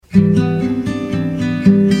I want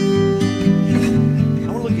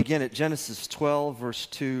to look again at Genesis 12, verse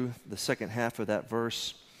 2, the second half of that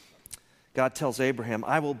verse. God tells Abraham,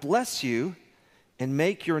 I will bless you and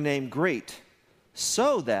make your name great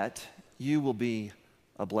so that you will be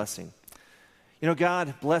a blessing. You know,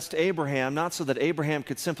 God blessed Abraham not so that Abraham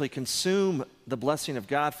could simply consume the blessing of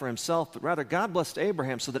God for himself, but rather God blessed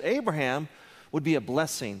Abraham so that Abraham would be a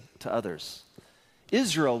blessing to others.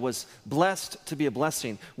 Israel was blessed to be a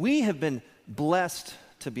blessing. We have been blessed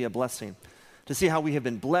to be a blessing. To see how we have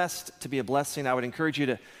been blessed to be a blessing, I would encourage you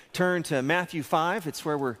to turn to Matthew 5. It's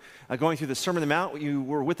where we're going through the Sermon on the Mount. You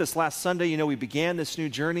were with us last Sunday. You know we began this new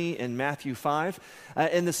journey in Matthew 5.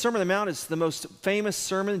 And the Sermon on the Mount is the most famous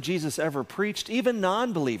sermon Jesus ever preached. Even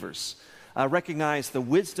non-believers recognize the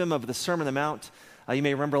wisdom of the Sermon on the Mount. You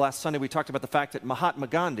may remember last Sunday we talked about the fact that Mahatma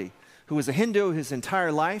Gandhi, who was a Hindu his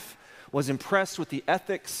entire life, was impressed with the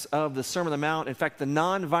ethics of the Sermon on the Mount. In fact, the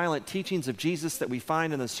nonviolent teachings of Jesus that we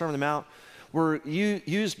find in the Sermon on the Mount were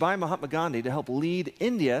used by Mahatma Gandhi to help lead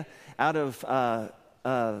India out of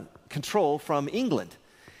control from England.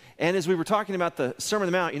 And as we were talking about the Sermon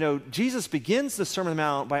on the Mount, you know, Jesus begins the Sermon on the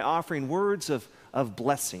Mount by offering words of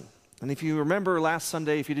blessing. And if you remember last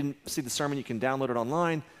Sunday, if you didn't see the sermon, you can download it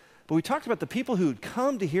online. But we talked about the people who had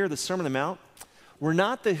come to hear the Sermon on the Mount were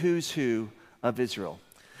not the who's who of Israel.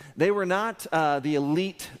 They were not the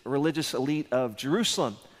elite, religious elite of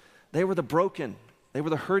Jerusalem. They were the broken. They were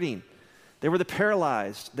the hurting. They were the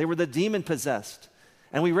paralyzed. They were the demon-possessed.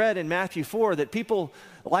 And we read in Matthew 4 that people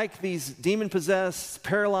like these demon-possessed,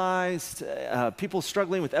 paralyzed, people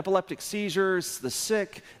struggling with epileptic seizures, the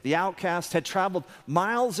sick, the outcast, had traveled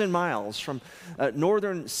miles and miles from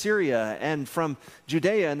northern Syria and from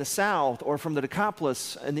Judea in the south or from the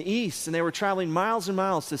Decapolis in the east. And they were traveling miles and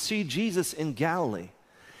miles to see Jesus in Galilee.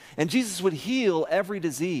 And Jesus would heal every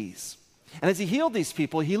disease. And as he healed these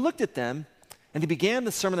people, he looked at them and he began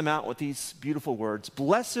the Sermon on the Mount with these beautiful words.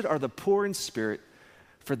 Blessed are the poor in spirit,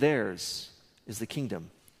 for theirs is the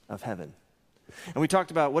kingdom of heaven. And we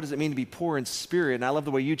talked about what does it mean to be poor in spirit. And I love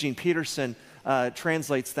the way Eugene Peterson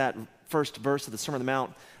translates that first verse of the Sermon on the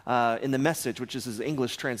Mount in the Message, which is his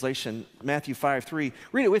English translation, Matthew 5:3.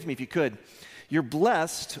 Read it with me if you could. You're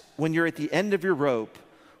blessed when you're at the end of your rope.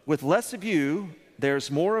 With less of you,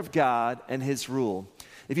 there's more of God and his rule.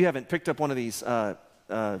 If you haven't picked up one of these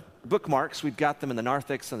bookmarks, we've got them in the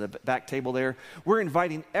narthex on the back table there. We're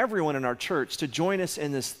inviting everyone in our church to join us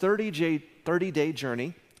in this 30-day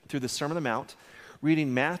journey through the Sermon on the Mount,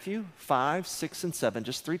 reading Matthew 5, 6, and 7,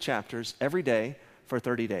 just 3 chapters every day for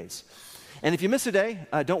 30 days. And if you miss a day,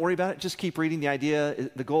 don't worry about it. Just keep reading.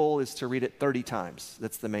 The goal is to read it 30 times.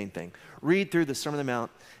 That's the main thing. Read through the Sermon on the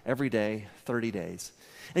Mount every day, 30 days.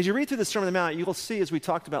 As you read through the Sermon on the Mount, you will see, as we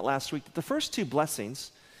talked about last week, that the first 2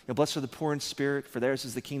 blessings, blessed are the poor in spirit, for theirs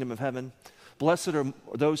is the kingdom of heaven. Blessed are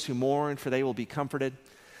those who mourn, for they will be comforted.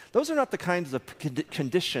 Those are not the kinds of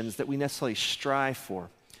conditions that we necessarily strive for.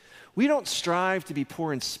 We don't strive to be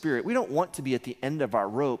poor in spirit. We don't want to be at the end of our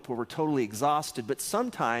rope where we're totally exhausted, but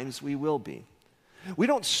sometimes we will be. We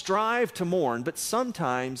don't strive to mourn, but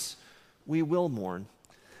sometimes we will mourn.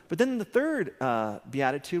 But then in the third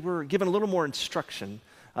beatitude, we're given a little more instruction,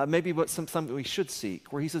 maybe what something we should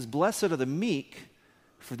seek, where he says, blessed are the meek,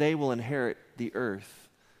 for they will inherit the earth.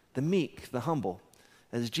 The meek, the humble.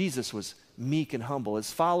 As Jesus was meek and humble.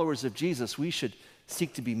 As followers of Jesus, we should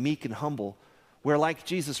seek to be meek and humble. Where, like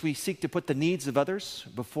Jesus, we seek to put the needs of others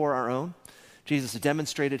before our own. Jesus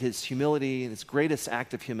demonstrated his humility and his greatest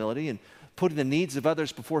act of humility and putting the needs of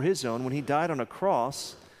others before his own when he died on a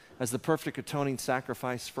cross as the perfect atoning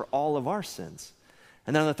sacrifice for all of our sins.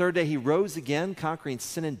 And then on the third day, he rose again, conquering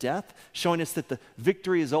sin and death, showing us that the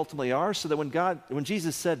victory is ultimately ours, so that when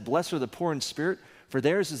Jesus said, blessed are the poor in spirit, for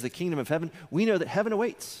theirs is the kingdom of heaven, we know that heaven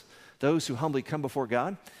awaits those who humbly come before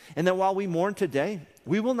God. And that while we mourn today,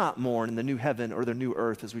 we will not mourn in the new heaven or the new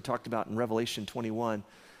earth, as we talked about in Revelation 21.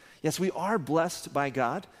 Yes, we are blessed by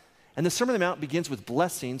God. And the Sermon on the Mount begins with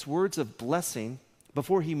blessings, words of blessing,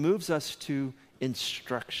 before he moves us to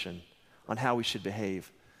instruction on how we should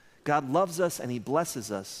behave. God loves us and he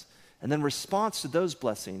blesses us. And then in response to those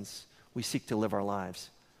blessings, we seek to live our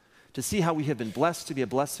lives. To see how we have been blessed to be a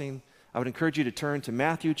blessing, I would encourage you to turn to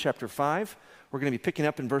Matthew chapter 5. We're going to be picking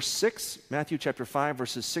up in verse 6, Matthew chapter 5,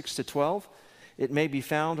 verses 6 to 12. It may be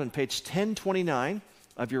found on page 1029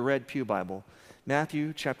 of your Red Pew Bible.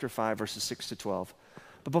 Matthew chapter 5, verses 6 to 12.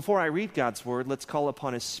 But before I read God's word, let's call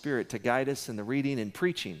upon his Spirit to guide us in the reading and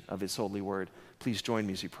preaching of his holy word. Please join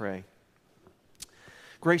me as we pray.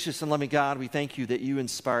 Gracious and loving God, we thank you that you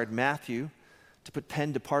inspired Matthew to put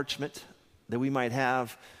pen to parchment, that we might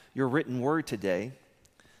have your written word today,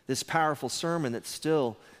 this powerful sermon that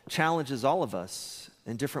still challenges all of us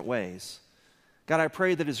in different ways. God, I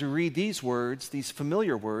pray that as we read these words, these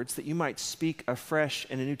familiar words, that you might speak afresh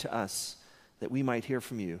and anew to us, that we might hear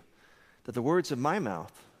from you, that the words of my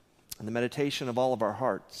mouth and the meditation of all of our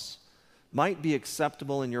hearts might be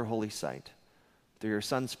acceptable in your holy sight. Through your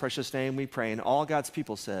Son's precious name we pray, and all God's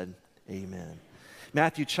people said, amen.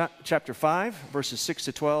 Matthew chapter 5, verses 6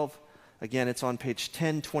 to 12. Again, it's on page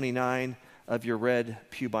 1029 of your red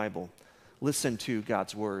pew Bible. Listen to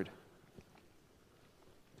God's word.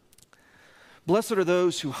 Blessed are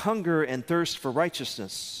those who hunger and thirst for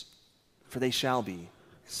righteousness, for they shall be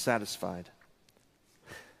satisfied.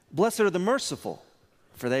 Blessed are the merciful,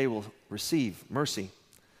 for they will receive mercy.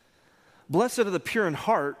 Blessed are the pure in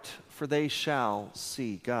heart, for they shall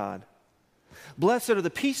see God. Blessed are the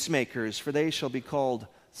peacemakers, for they shall be called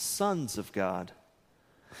sons of God.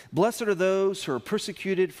 Blessed are those who are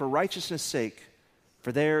persecuted for righteousness' sake,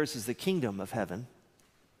 for theirs is the kingdom of heaven.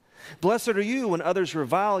 Blessed are you when others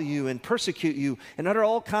revile you and persecute you and utter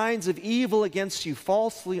all kinds of evil against you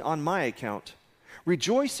falsely on my account.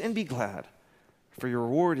 Rejoice and be glad, for your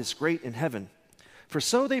reward is great in heaven. For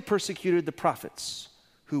so they persecuted the prophets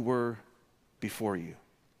who were before you.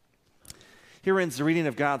 Here ends the reading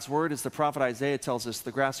of God's word. As the prophet Isaiah tells us,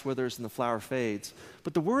 the grass withers and the flower fades,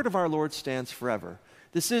 but the word of our Lord stands forever.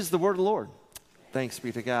 This is the word of the Lord. Thanks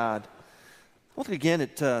be to God. Look again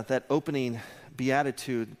at that opening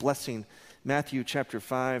beatitude, blessing, Matthew chapter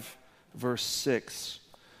 5, verse 6.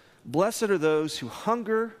 Blessed are those who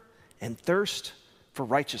hunger and thirst for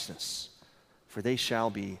righteousness, for they shall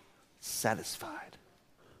be satisfied.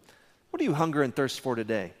 What do you hunger and thirst for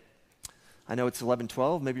today? I know it's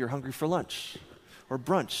 11:12. Maybe you're hungry for lunch or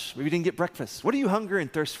brunch. Maybe you didn't get breakfast. What do you hunger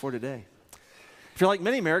and thirst for today? If you're like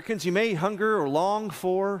many Americans, you may hunger or long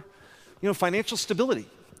for, financial stability.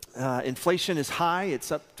 Inflation is high.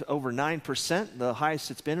 It's up to over 9%, the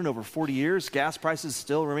highest it's been in over 40 years. Gas prices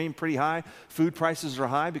still remain pretty high. Food prices are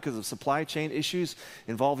high because of supply chain issues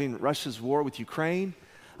involving Russia's war with Ukraine.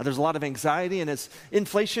 There's a lot of anxiety, and as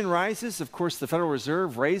inflation rises, of course, the Federal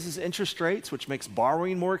Reserve raises interest rates, which makes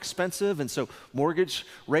borrowing more expensive, and so mortgage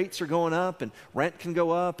rates are going up, and rent can go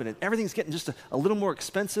up, and everything's getting just a little more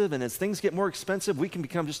expensive, and as things get more expensive, we can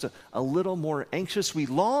become just a little more anxious. We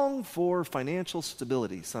long for financial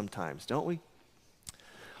stability sometimes, don't we?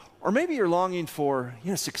 Or maybe you're longing for,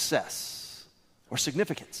 success, or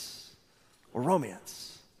significance, or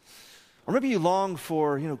romance. Or maybe you long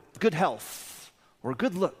for, good health, or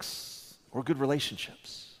good looks, or good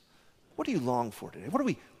relationships. What do you long for today? What are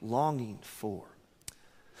we longing for?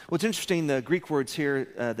 Well, it's interesting, the Greek words here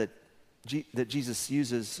that Jesus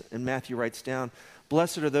uses and Matthew writes down,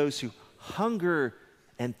 blessed are those who hunger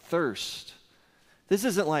and thirst. This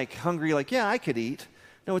isn't like hungry like, yeah, I could eat.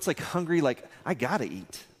 No, it's like hungry like, I gotta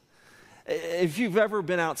eat. If you've ever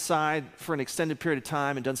been outside for an extended period of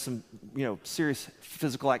time and done some, serious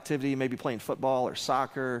physical activity, maybe playing football or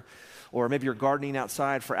soccer, or maybe you're gardening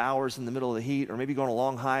outside for hours in the middle of the heat, or maybe going a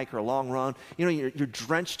long hike or a long run. You're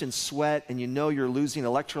drenched in sweat, and you're losing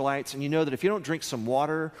electrolytes, and you know that if you don't drink some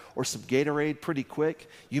water or some Gatorade pretty quick,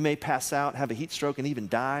 you may pass out, have a heat stroke, and even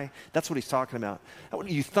die. That's what he's talking about.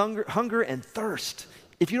 You hunger and thirst.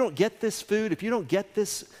 If you don't get this food, if you don't get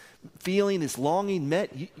this feeling, this longing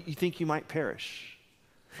met, you think you might perish.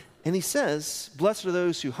 And he says, blessed are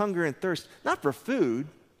those who hunger and thirst, not for food,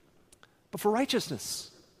 but for righteousness,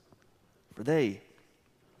 for they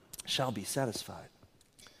shall be satisfied.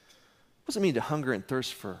 What does it mean to hunger and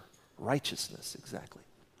thirst for righteousness exactly?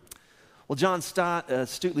 Well, John Stott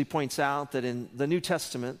astutely points out that in the New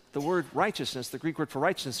Testament, the word righteousness, the Greek word for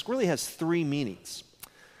righteousness, really has three meanings.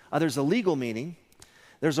 There's a legal meaning,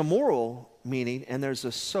 there's a moral meaning, and there's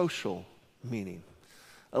a social meaning.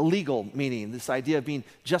 A legal meaning, this idea of being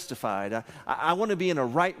justified. I want to be in a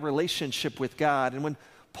right relationship with God. And when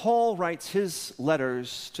Paul writes his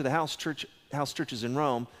letters to the house churches in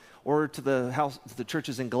Rome, or to the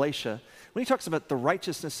churches in Galatia, when he talks about the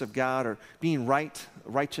righteousness of God, or being right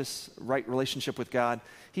relationship with God,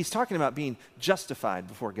 he's talking about being justified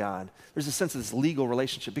before God. There's a sense of this legal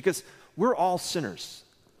relationship, because we're all sinners.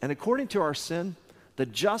 And according to our sin, the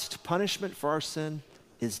just punishment for our sin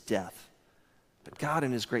is death. But God,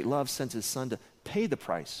 in his great love, sends his Son to pay the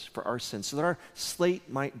price for our sins so that our slate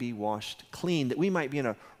might be washed clean, that we might be in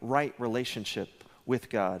a right relationship with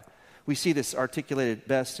God. We see this articulated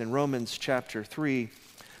best in Romans chapter 3,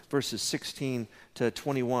 verses 16 to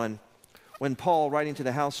 21, when Paul, writing to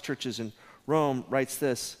the house churches in Rome, writes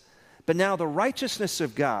this, but now the righteousness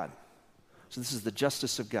of God, so this is the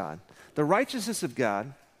justice of God, the righteousness of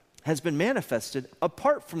God has been manifested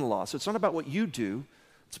apart from the law. So it's not about what you do,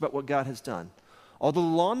 it's about what God has done. Although the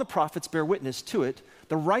law and the prophets bear witness to it,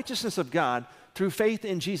 the righteousness of God through faith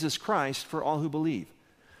in Jesus Christ for all who believe.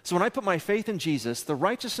 So when I put my faith in Jesus, the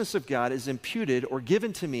righteousness of God is imputed or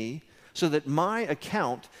given to me so that my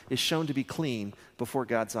account is shown to be clean before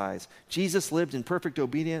God's eyes. Jesus lived in perfect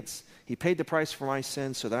obedience. He paid the price for my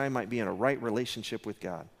sins so that I might be in a right relationship with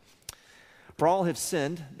God. For all have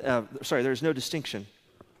sinned, there's no distinction.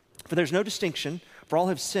 For there's no distinction, for all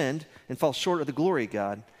have sinned and fall short of the glory of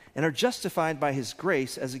God, and are justified by his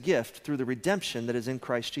grace as a gift through the redemption that is in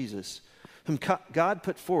Christ Jesus, whom God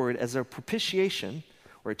put forward as a propitiation,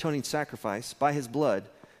 or atoning sacrifice, by his blood,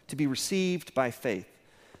 to be received by faith.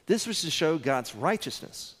 This was to show God's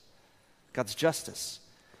righteousness, God's justice,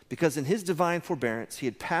 because in his divine forbearance he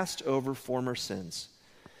had passed over former sins.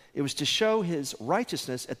 It was to show his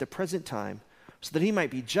righteousness at the present time, so that he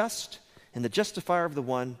might be just and the justifier of the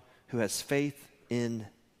one who has faith in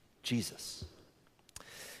Jesus.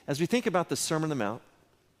 As we think about the Sermon on the Mount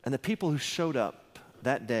and the people who showed up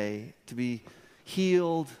that day to be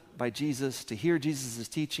healed by Jesus, to hear Jesus'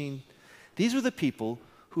 teaching, these were the people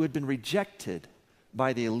who had been rejected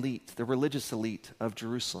by the elite, the religious elite of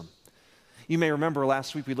Jerusalem. You may remember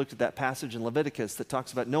last week we looked at that passage in Leviticus that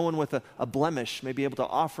talks about no one with a blemish may be able to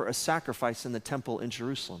offer a sacrifice in the temple in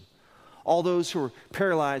Jerusalem. All those who were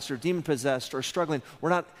paralyzed or demon-possessed or struggling were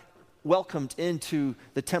not welcomed into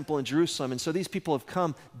the temple in Jerusalem. And so these people have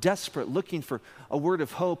come desperate, looking for a word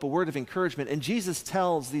of hope, a word of encouragement. And Jesus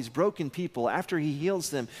tells these broken people, after he heals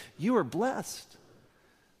them, you are blessed.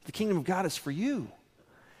 The kingdom of God is for you.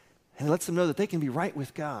 And he lets them know that they can be right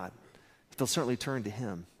with God if they'll certainly turn to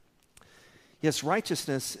him. Yes,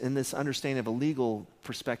 righteousness in this understanding of a legal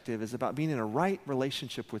perspective is about being in a right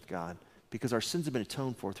relationship with God because our sins have been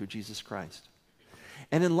atoned for through Jesus Christ.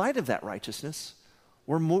 And in light of that righteousness,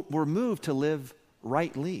 we're moved to live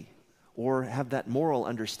rightly or have that moral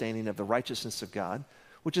understanding of the righteousness of God,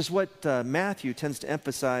 which is what Matthew tends to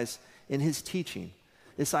emphasize in his teaching.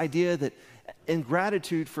 This idea that in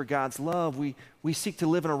gratitude for God's love, we seek to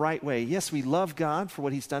live in a right way. Yes, we love God for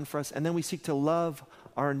what he's done for us, and then we seek to love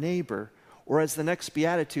our neighbor. Or as the next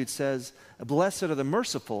beatitude says, blessed are the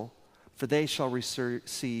merciful, for they shall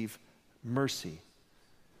receive mercy.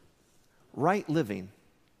 Right living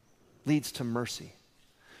leads to mercy.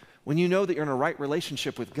 When you know that you're in a right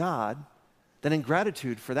relationship with God, then in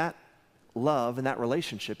gratitude for that love and that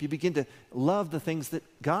relationship, you begin to love the things that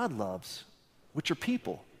God loves, which are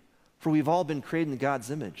people. For we've all been created in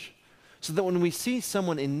God's image. So that when we see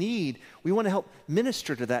someone in need, we want to help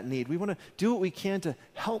minister to that need. We want to do what we can to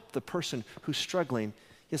help the person who's struggling.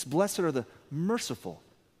 Yes, blessed are the merciful.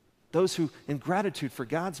 Those who, in gratitude for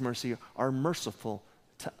God's mercy, are merciful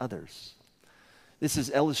to others. This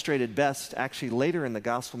is illustrated best actually later in the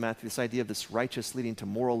Gospel of Matthew, this idea of this righteous leading to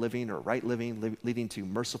moral living or right living, leading to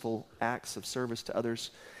merciful acts of service to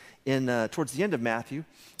others. Towards the end of Matthew,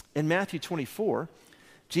 in Matthew 24,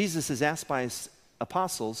 Jesus is asked by his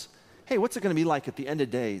apostles, hey, what's it going to be like at the end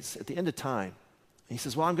of days, at the end of time? And he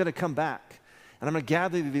says, well, I'm going to come back, and I'm going to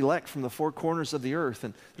gather the elect from the four corners of the earth,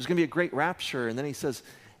 and there's going to be a great rapture. And then he says,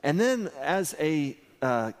 and then as a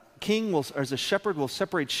as a shepherd will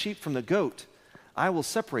separate sheep from the goat, I will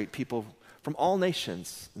separate people from all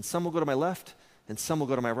nations, and some will go to my left, and some will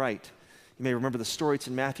go to my right. You may remember the story. It's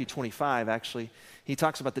in Matthew 25, actually. He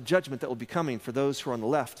talks about the judgment that will be coming for those who are on the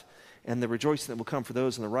left, and the rejoicing that will come for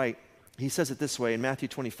those on the right. He says it this way in Matthew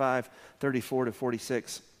 25, 34 to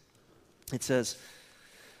 46. It says,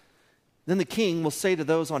 then the king will say to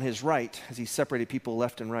those on his right, as he separated people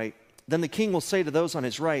left and right, then the king will say to those on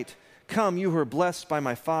his right, come, you who are blessed by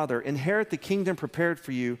my Father, inherit the kingdom prepared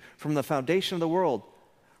for you from the foundation of the world.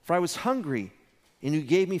 For I was hungry, and you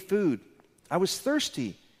gave me food. I was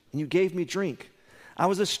thirsty, and you gave me drink. I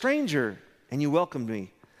was a stranger, and you welcomed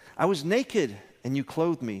me. I was naked, and you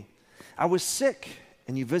clothed me. I was sick,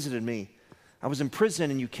 and you visited me. I was in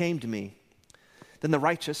prison, and you came to me. Then the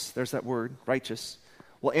righteous, there's that word, righteous,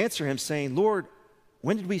 will answer him, saying, Lord,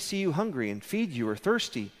 when did we see you hungry and feed you, or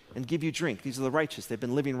thirsty and give you drink? These are the righteous. They've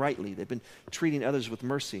been living rightly. They've been treating others with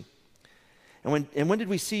mercy. And when did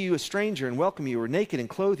we see you a stranger and welcome you, or naked and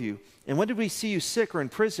clothe you? And when did we see you sick or in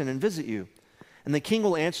prison and visit you? And the king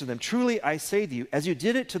will answer them, truly I say to you, as you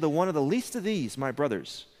did it to the one of the least of these, my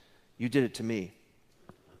brothers, you did it to me.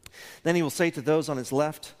 Then he will say to those on his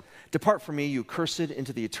left, depart from me, you cursed,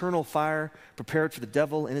 into the eternal fire prepared for the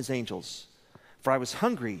devil and his angels. For I was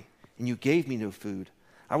hungry, and you gave me no food.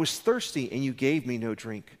 I was thirsty, and you gave me no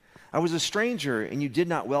drink. I was a stranger, and you did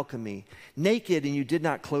not welcome me. Naked, and you did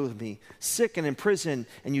not clothe me. Sick and in prison,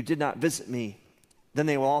 and you did not visit me. Then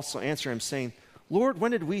they will also answer him, saying, Lord,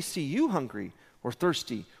 when did we see you hungry, or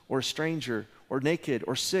thirsty, or a stranger or naked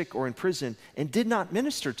or sick or in prison and did not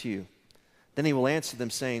minister to you? Then he will answer them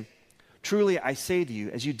saying, truly I say to you,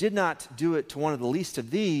 as you did not do it to one of the least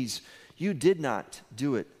of these, you did not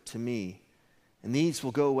do it to me. And these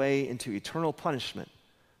will go away into eternal punishment,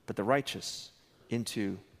 but the righteous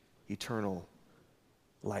into eternal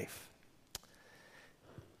life.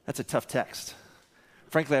 That's a tough text.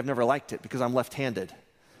 Frankly, I've never liked it because I'm left-handed.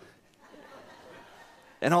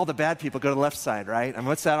 And all the bad people go to the left side, right? I mean,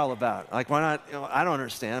 what's that all about? Like, why not? I don't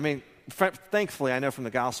understand. I mean, thankfully, I know from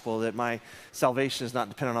the gospel that my salvation is not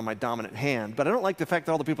dependent on my dominant hand. But I don't like the fact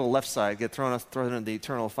that all the people on the left side get thrown into the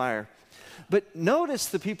eternal fire. But notice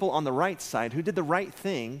the people on the right side who did the right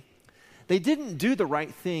thing. They didn't do the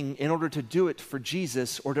right thing in order to do it for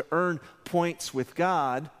Jesus or to earn points with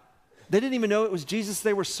God. They didn't even know it was Jesus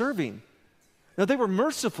they were serving. No, they were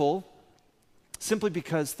merciful simply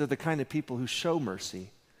because they're the kind of people who show mercy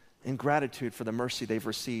and gratitude for the mercy they've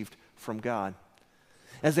received from God.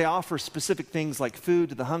 As they offer specific things like food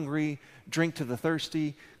to the hungry, drink to the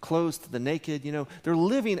thirsty, clothes to the naked, they're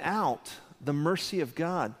living out the mercy of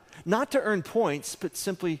God. Not to earn points, but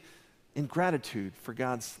simply in gratitude for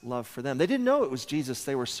God's love for them. They didn't know it was Jesus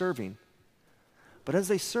they were serving. But as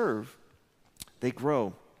they serve, they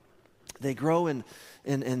grow. They grow in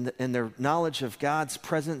their knowledge of God's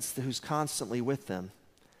presence who's constantly with them.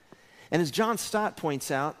 And as John Stott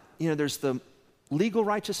points out, there's the legal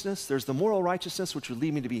righteousness, there's the moral righteousness, which would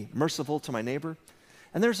lead me to be merciful to my neighbor,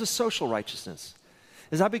 and there's a social righteousness.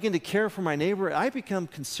 As I begin to care for my neighbor, I become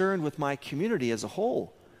concerned with my community as a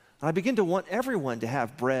whole. And I begin to want everyone to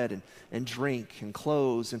have bread and drink and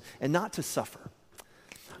clothes and not to suffer.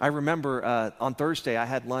 I remember on Thursday, I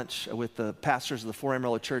had lunch with the pastors of the Fort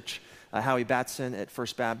Amarillo Church, Howie Batson at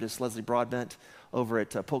First Baptist, Leslie Broadbent over at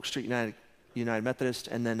Polk Street United Methodist,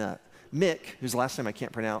 and then Mick, whose last name I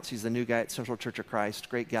can't pronounce. He's the new guy at Central Church of Christ,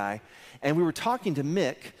 great guy. And we were talking to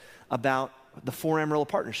Mick about the Fort Amarillo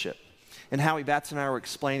Partnership. And Howie Batson and I were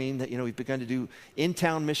explaining that, we've begun to do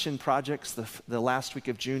in-town mission projects the last week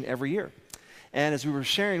of June every year. And as we were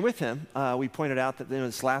sharing with him, we pointed out that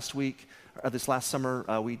this last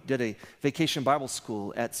summer, we did a vacation Bible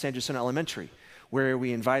school at San Jacinto Elementary, where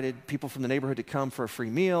we invited people from the neighborhood to come for a free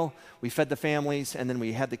meal. We fed the families, and then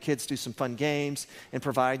we had the kids do some fun games and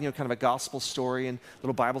provide, kind of a gospel story and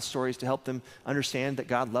little Bible stories to help them understand that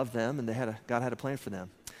God loved them and God had a plan for them.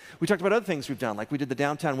 We talked about other things we've done, like we did the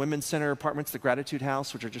Downtown Women's Center apartments, the Gratitude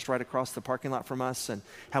House, which are just right across the parking lot from us, and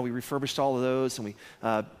how we refurbished all of those, and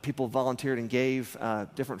people volunteered and gave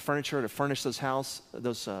different furniture to furnish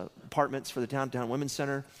those apartments for the Downtown Women's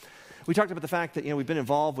Center. We talked about the fact that we've been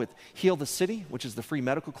involved with Heal the City, which is the free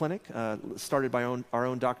medical clinic started by our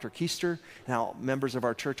own Dr. Keister, and how members of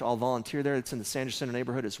our church all volunteer there. It's in the San Jacinto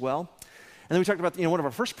neighborhood as well. And then we talked about one of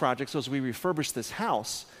our first projects was we refurbished this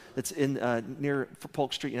house that's in near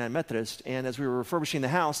Polk Street United Methodist. And as we were refurbishing the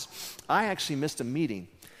house, I actually missed a meeting.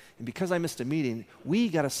 And because I missed a meeting, we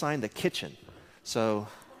got assigned the kitchen. So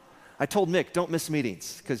I told Mick, don't miss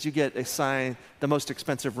meetings because you get assigned the most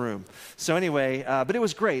expensive room. So anyway, but it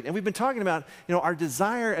was great. And we've been talking about, our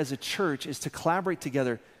desire as a church is to collaborate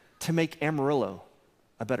together to make Amarillo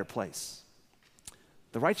a better place.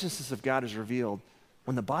 The righteousness of God is revealed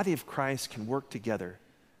when the body of Christ can work together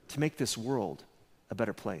to make this world a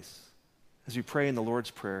better place. As we pray in the Lord's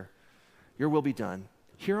Prayer, your will be done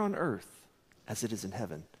here on earth as it is in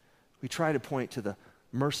heaven. We try to point to the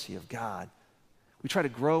mercy of God. We try to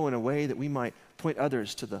grow in a way that we might point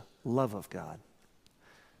others to the love of God.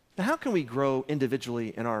 Now, how can we grow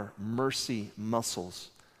individually in our mercy muscles?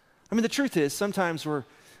 I mean, the truth is sometimes we're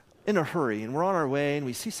in a hurry and we're on our way and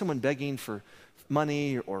we see someone begging for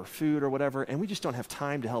money or food or whatever, and we just don't have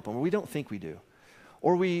time to help them, or we don't think we do.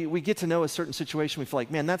 Or we get to know a certain situation, we feel like,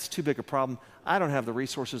 man, that's too big a problem. I don't have the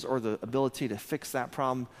resources or the ability to fix that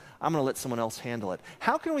problem. I'm going to let someone else handle it.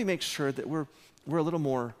 How can we make sure that we're a little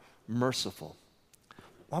more merciful?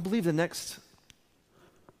 Well, I believe the next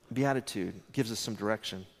beatitude gives us some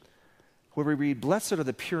direction, where we read, blessed are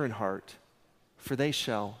the pure in heart, for they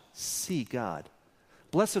shall see God.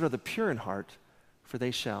 Blessed are the pure in heart, for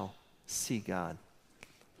they shall see God.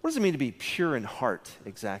 What does it mean to be pure in heart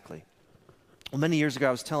exactly? Well, many years ago,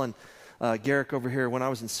 I was telling Garrick over here, when I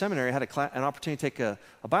was in seminary, I had an opportunity to take a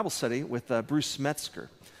Bible study with Bruce Metzger.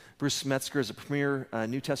 Bruce Metzger is a premier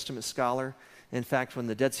New Testament scholar. In fact, when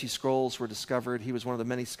the Dead Sea Scrolls were discovered, he was one of the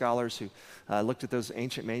many scholars who looked at those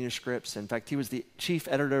ancient manuscripts. In fact, he was the chief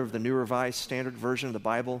editor of the New Revised Standard Version of the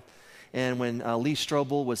Bible. And when Lee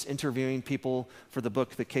Strobel was interviewing people for the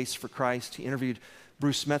book, The Case for Christ, he interviewed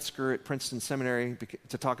Bruce Metzger at Princeton Seminary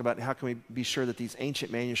to talk about how can we be sure that these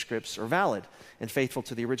ancient manuscripts are valid and faithful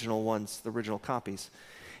to the original ones, the original copies.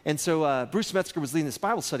 And so Bruce Metzger was leading this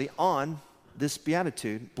Bible study on this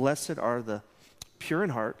beatitude, blessed are the pure in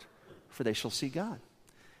heart, for they shall see God.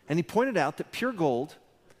 And he pointed out that pure gold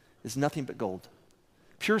is nothing but gold.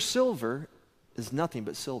 Pure silver is nothing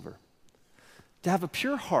but silver. To have a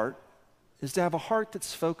pure heart is to have a heart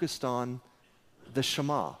that's focused on the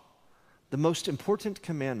Shema, the most important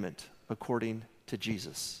commandment according to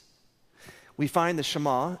Jesus. We find the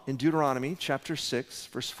Shema in Deuteronomy chapter 6,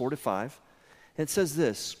 verse 4 to 5. And it says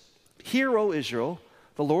this, "Hear, O Israel,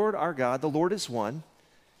 the Lord our God, the Lord is one.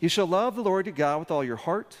 You shall love the Lord your God with all your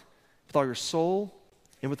heart, with all your soul,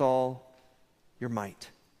 and with all your might."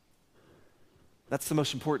 That's the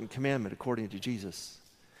most important commandment according to Jesus.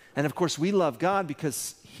 And of course, we love God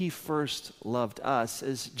because he first loved us.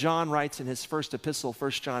 As John writes in his first epistle,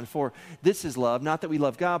 1 John 4, this is love, not that we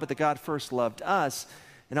love God, but that God first loved us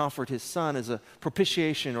and offered his son as a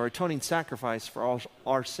propitiation or atoning sacrifice for all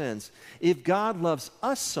our sins. If God loves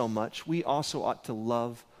us so much, we also ought to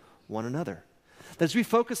love one another. As we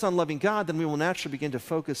focus on loving God, then we will naturally begin to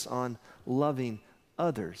focus on loving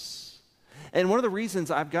others. And one of the reasons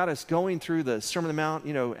I've got us going through the Sermon on the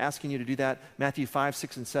Mount, asking you to do that, Matthew 5,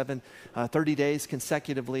 6, and 7, 30 days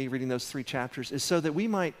consecutively, reading those 3 chapters, is so that we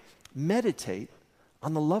might meditate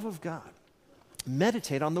on the love of God.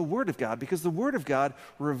 Meditate on the Word of God, because the Word of God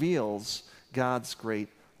reveals God's great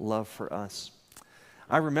love for us.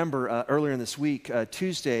 I remember earlier in this week,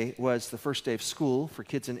 Tuesday was the first day of school for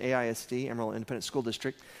kids in AISD, Amarillo Independent School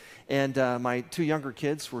District. And my 2 younger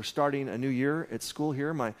kids were starting a new year at school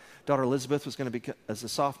here. My daughter Elizabeth was going to be as a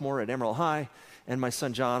sophomore at Amarillo High, and my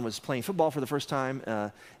son John was playing football for the first time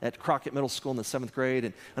at Crockett Middle School in the 7th grade.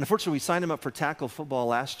 And unfortunately, we signed him up for tackle football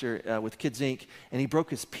last year with Kids Inc., and he broke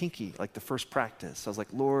his pinky like the first practice. I was like,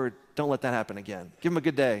 Lord, don't let that happen again. Give him a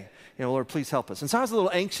good day. Lord, please help us. And so I was a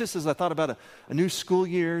little anxious as I thought about a new school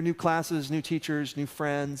year, new classes, new teachers, new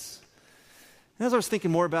friends. And as I was thinking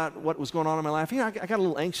more about what was going on in my life, I got a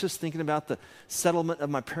little anxious thinking about the settlement of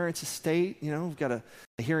my parents' estate. We've got a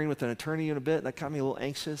hearing with an attorney in a bit. That got me a little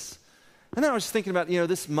anxious. And then I was thinking about,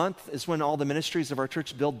 this month is when all the ministries of our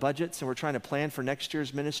church build budgets, and we're trying to plan for next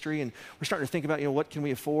year's ministry, and we're starting to think about, what can we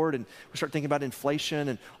afford, and we start thinking about inflation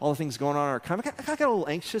and all the things going on in our economy. I got a little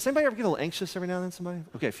anxious. Anybody ever get a little anxious every now and then, somebody?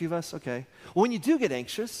 Okay, a few of us, okay. Well, when you do get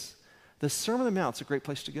anxious, the Sermon on the Mount's a great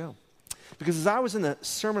place to go. Because as I was in the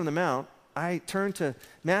Sermon on the Mount, I turned to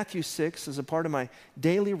Matthew 6 as a part of my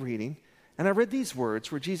daily reading, and I read these words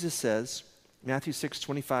where Jesus says, Matthew 6,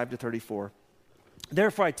 25 to 34,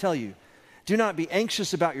 "Therefore I tell you, do not be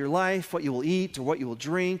anxious about your life, what you will eat or what you will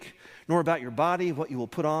drink, nor about your body, what you will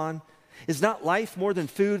put on. Is not life more than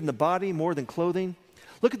food and the body more than clothing?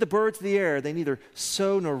 Look at the birds of the air. They neither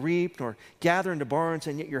sow nor reap nor gather into barns,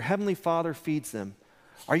 and yet your heavenly Father feeds them.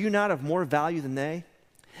 Are you not of more value than they?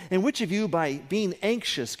 And which of you, by being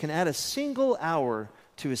anxious, can add a single hour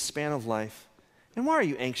to his span of life? And why are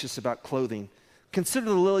you anxious about clothing? Consider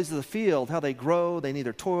the lilies of the field, how they grow. They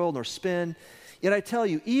neither toil nor spin. Yet I tell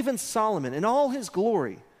you, even Solomon in all his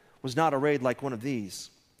glory was not arrayed like one of these.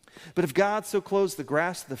 But if God so clothes the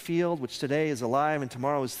grass of the field, which today is alive and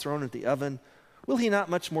tomorrow is thrown into the oven, will he not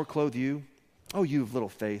much more clothe you? O you of little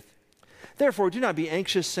faith. Therefore, do not be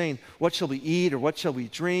anxious, saying, what shall we eat, or what shall we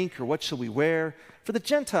drink, or what shall we wear? For the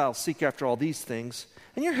Gentiles seek after all these things,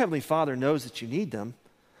 and your heavenly Father knows that you need them.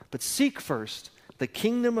 But seek first the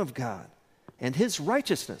kingdom of God and his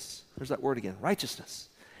righteousness. There's that word again, righteousness.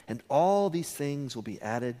 And all these things will be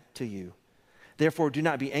added to you. Therefore, do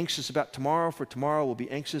not be anxious about tomorrow, for tomorrow will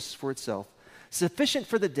be anxious for itself. Sufficient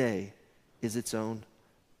for the day is its own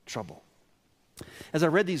trouble." As I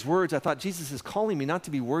read these words, I thought Jesus is calling me not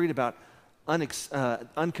to be worried about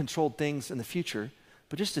uncontrolled things in the future,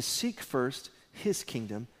 but just to seek first his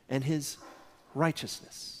kingdom and his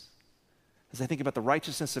righteousness. As I think about the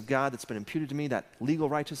righteousness of God that's been imputed to me, that legal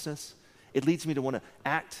righteousness, it leads me to want to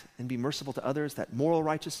act and be merciful to others, that moral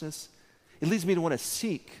righteousness. It leads me to want to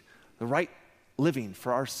seek the right living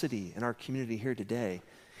for our city and our community here today.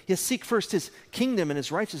 Yes, seek first his kingdom and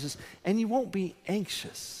his righteousness, and you won't be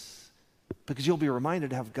anxious because you'll be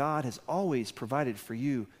reminded how God has always provided for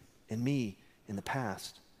you and me in the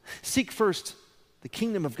past. Seek first the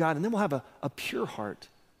kingdom of God, and then we'll have a pure heart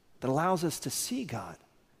that allows us to see God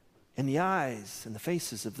in the eyes and the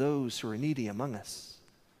faces of those who are needy among us.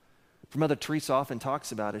 For Mother Teresa often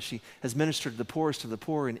talks about, as she has ministered to the poorest of the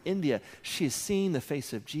poor in India, she has seen the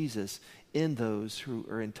face of Jesus in those who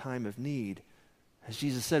are in time of need. As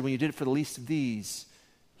Jesus said, when you did it for the least of these,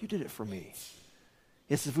 you did it for me.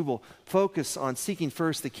 Yes, if we will focus on seeking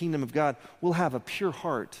first the kingdom of God, we'll have a pure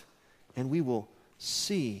heart and we will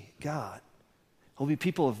see God. We'll be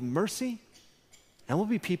people of mercy and we'll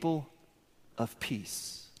be people of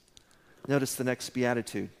peace. Notice the next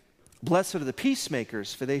beatitude. Blessed are the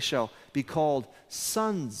peacemakers, for they shall be called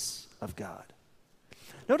sons of God.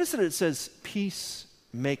 Notice that it says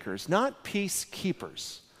peacemakers, not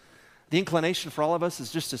peacekeepers. The inclination for all of us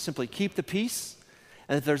is just to simply keep the peace.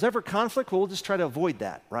 And if there's ever conflict, well, we'll just try to avoid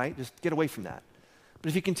that, right? Just get away from that. But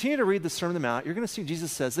if you continue to read the Sermon on the Mount, you're going to see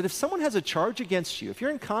Jesus says that if someone has a charge against you, if you're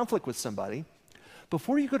in conflict with somebody,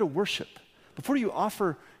 before you go to worship, before you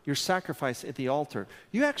offer your sacrifice at the altar,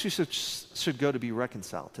 you actually should go to be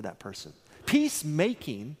reconciled to that person.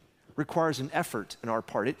 Peacemaking requires an effort on our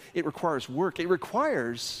part. It requires work. It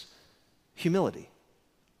requires humility.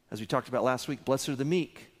 As we talked about last week, blessed are the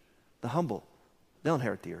meek, the humble. They'll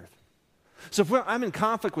inherit the earth. So if I'm in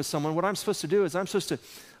conflict with someone, what I'm supposed to do is I'm supposed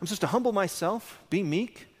to humble myself, be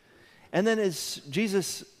meek, and then as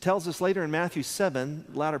Jesus tells us later in Matthew 7,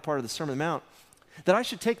 the latter part of the Sermon on the Mount, that I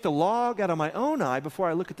should take the log out of my own eye before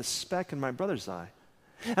I look at the speck in my brother's eye.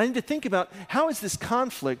 And I need to think about how has this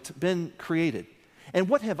conflict been created? And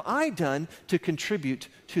what have I done to contribute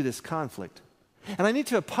to this conflict? And I need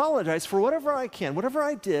to apologize for whatever I can, whatever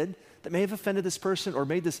I did that may have offended this person or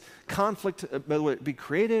made this conflict be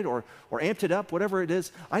created or amped it up, whatever it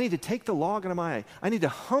is. I need to take the log out of my eye. I need to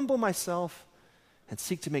humble myself and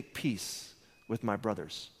seek to make peace with my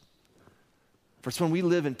brothers. For it's when we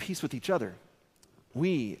live in peace with each other,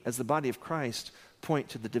 we, as the body of Christ, point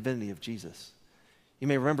to the divinity of Jesus. You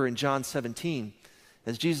may remember in John 17,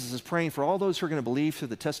 as Jesus is praying for all those who are going to believe through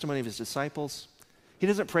the testimony of his disciples, he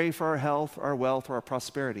doesn't pray for our health, our wealth, or our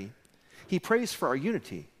prosperity. He prays for our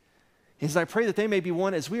unity. He says, I pray that they may be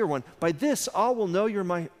one as we are one. By this, all will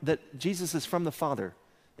know that Jesus is from the Father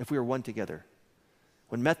if we are one together.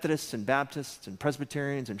 When Methodists and Baptists and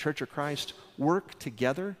Presbyterians and Church of Christ work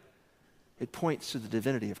together, it points to the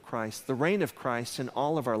divinity of Christ, the reign of Christ in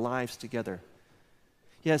all of our lives together.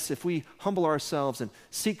 Yes, if we humble ourselves and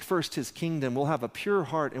seek first his kingdom, we'll have a pure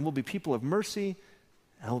heart and we'll be people of mercy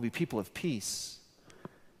and we'll be people of peace.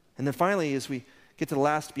 And then finally, as we get to the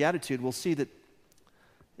last beatitude, we'll see that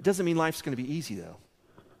it doesn't mean life's going to be easy, though.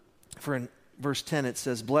 For in verse 10, it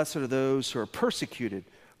says, blessed are those who are persecuted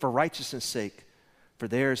for righteousness' sake, for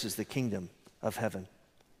theirs is the kingdom of heaven.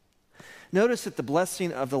 Notice that the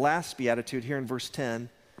blessing of the last beatitude here in verse 10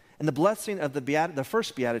 and the blessing of the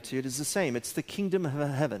first beatitude is the same. It's the kingdom of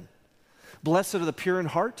heaven. Blessed are the pure in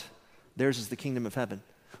heart, theirs is the kingdom of heaven.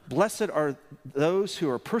 Blessed are those who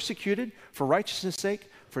are persecuted for righteousness' sake,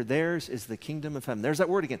 for theirs is the kingdom of heaven. There's that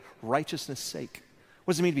word again, righteousness' sake.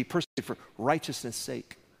 What does it mean to be persecuted for righteousness'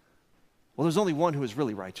 sake? Well, there's only one who is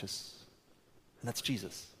really righteous, and that's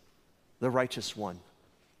Jesus, the righteous one,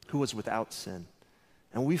 who was without sin.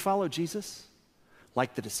 And when we follow Jesus,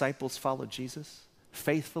 like the disciples followed Jesus,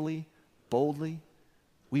 faithfully, boldly,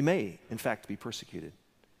 we may, in fact, be persecuted.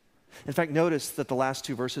 In fact, notice that the last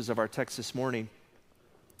two verses of our text this morning,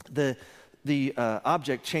 the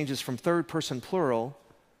object changes from third person plural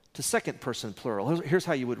to second person plural. Here's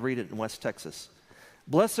how you would read it in West Texas.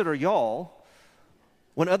 Blessed are y'all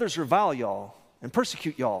when others revile y'all and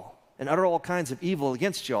persecute y'all and utter all kinds of evil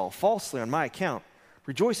against y'all falsely on my account.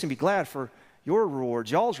 Rejoice and be glad, for your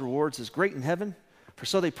rewards, y'all's rewards, is great in heaven, for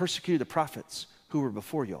so they persecuted the prophets who were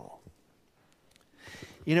before y'all.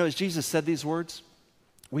 You know, as Jesus said these words,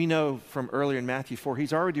 we know from earlier in Matthew 4,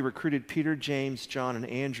 he's already recruited Peter, James, John, and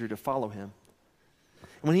Andrew to follow him.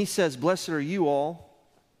 And when he says, blessed are you all,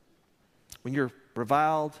 when you're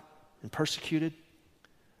reviled and persecuted,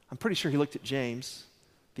 I'm pretty sure he looked at James,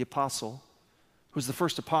 the apostle, who was the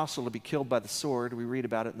first apostle to be killed by the sword. We read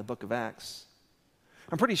about it in the book of Acts.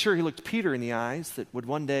 I'm pretty sure he looked Peter in the eyes that would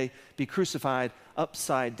one day be crucified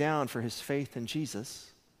upside down for his faith in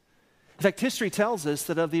Jesus. In fact, history tells us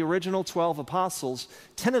that of the original 12 apostles,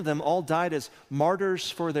 10 of them all died as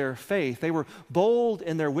martyrs for their faith. They were bold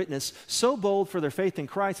in their witness, so bold for their faith in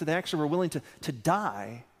Christ that they actually were willing to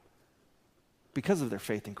die because of their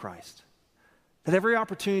faith in Christ. Had every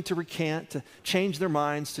opportunity to recant, to change their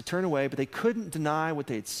minds, to turn away, but they couldn't deny what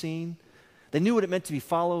they had seen. They knew what it meant to be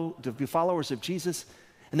followers of Jesus,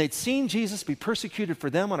 and they'd seen Jesus be persecuted for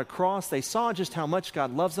them on a cross. They saw just how much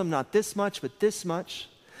God loves them, not this much, but this much.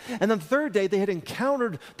 And on the third day, they had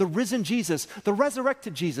encountered the risen Jesus, the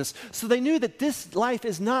resurrected Jesus. So they knew that this life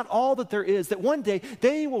is not all that there is, that one day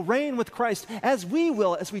they will reign with Christ as we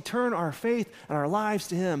will, as we turn our faith and our lives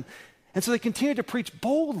to him. And so they continued to preach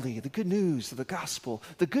boldly the good news of the gospel,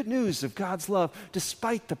 the good news of God's love,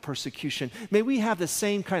 despite the persecution. May we have the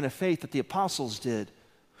same kind of faith that the apostles did,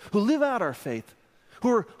 who live out our faith, who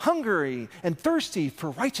are hungry and thirsty for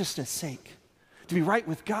righteousness' sake, to be right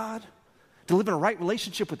with God, to live in a right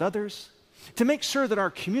relationship with others, to make sure that our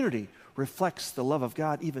community reflects the love of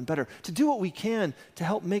God even better, to do what we can to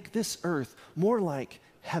help make this earth more like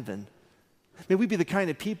heaven. May we be the kind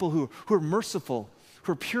of people who are merciful,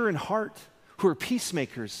 who are pure in heart, who are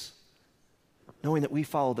peacemakers, knowing that we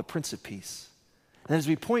follow the Prince of Peace. And as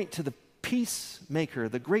we point to the peacemaker,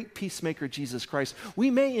 the great peacemaker, Jesus Christ,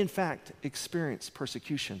 we may in fact experience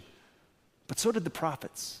persecution. But so did the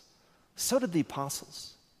prophets. So did the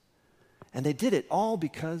apostles. And they did it all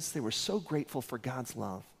because they were so grateful for God's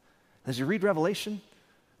love. As you read Revelation,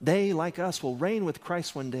 they, like us, will reign with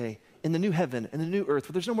Christ one day in the new heaven and the new earth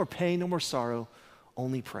where there's no more pain, no more sorrow,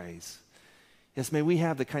 only praise. Yes, may we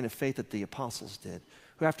have the kind of faith that the apostles did,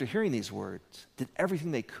 who after hearing these words did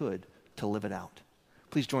everything they could to live it out.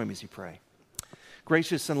 Please join me as you pray.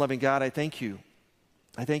 Gracious and loving God, I thank you.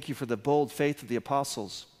 I thank you for the bold faith of the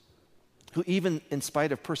apostles, who even in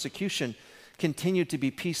spite of persecution continued to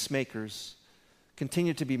be peacemakers,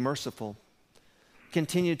 continued to be merciful,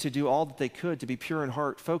 continued to do all that they could to be pure in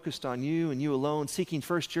heart, focused on you and you alone, seeking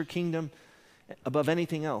first your kingdom above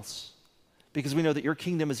anything else, because we know that your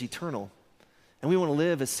kingdom is eternal, and we want to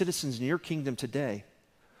live as citizens in your kingdom today.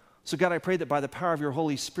 So God, I pray that by the power of your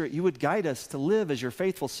Holy Spirit, you would guide us to live as your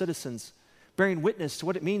faithful citizens, bearing witness to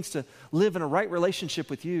what it means to live in a right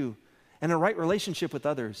relationship with you and a right relationship with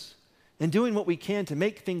others, and doing what we can to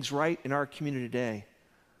make things right in our community today,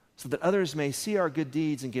 so that others may see our good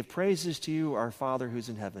deeds and give praises to you, our Father who's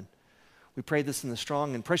in heaven. We pray this in the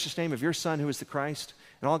strong and precious name of your Son, who is the Christ,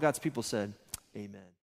 and all God's people said, amen.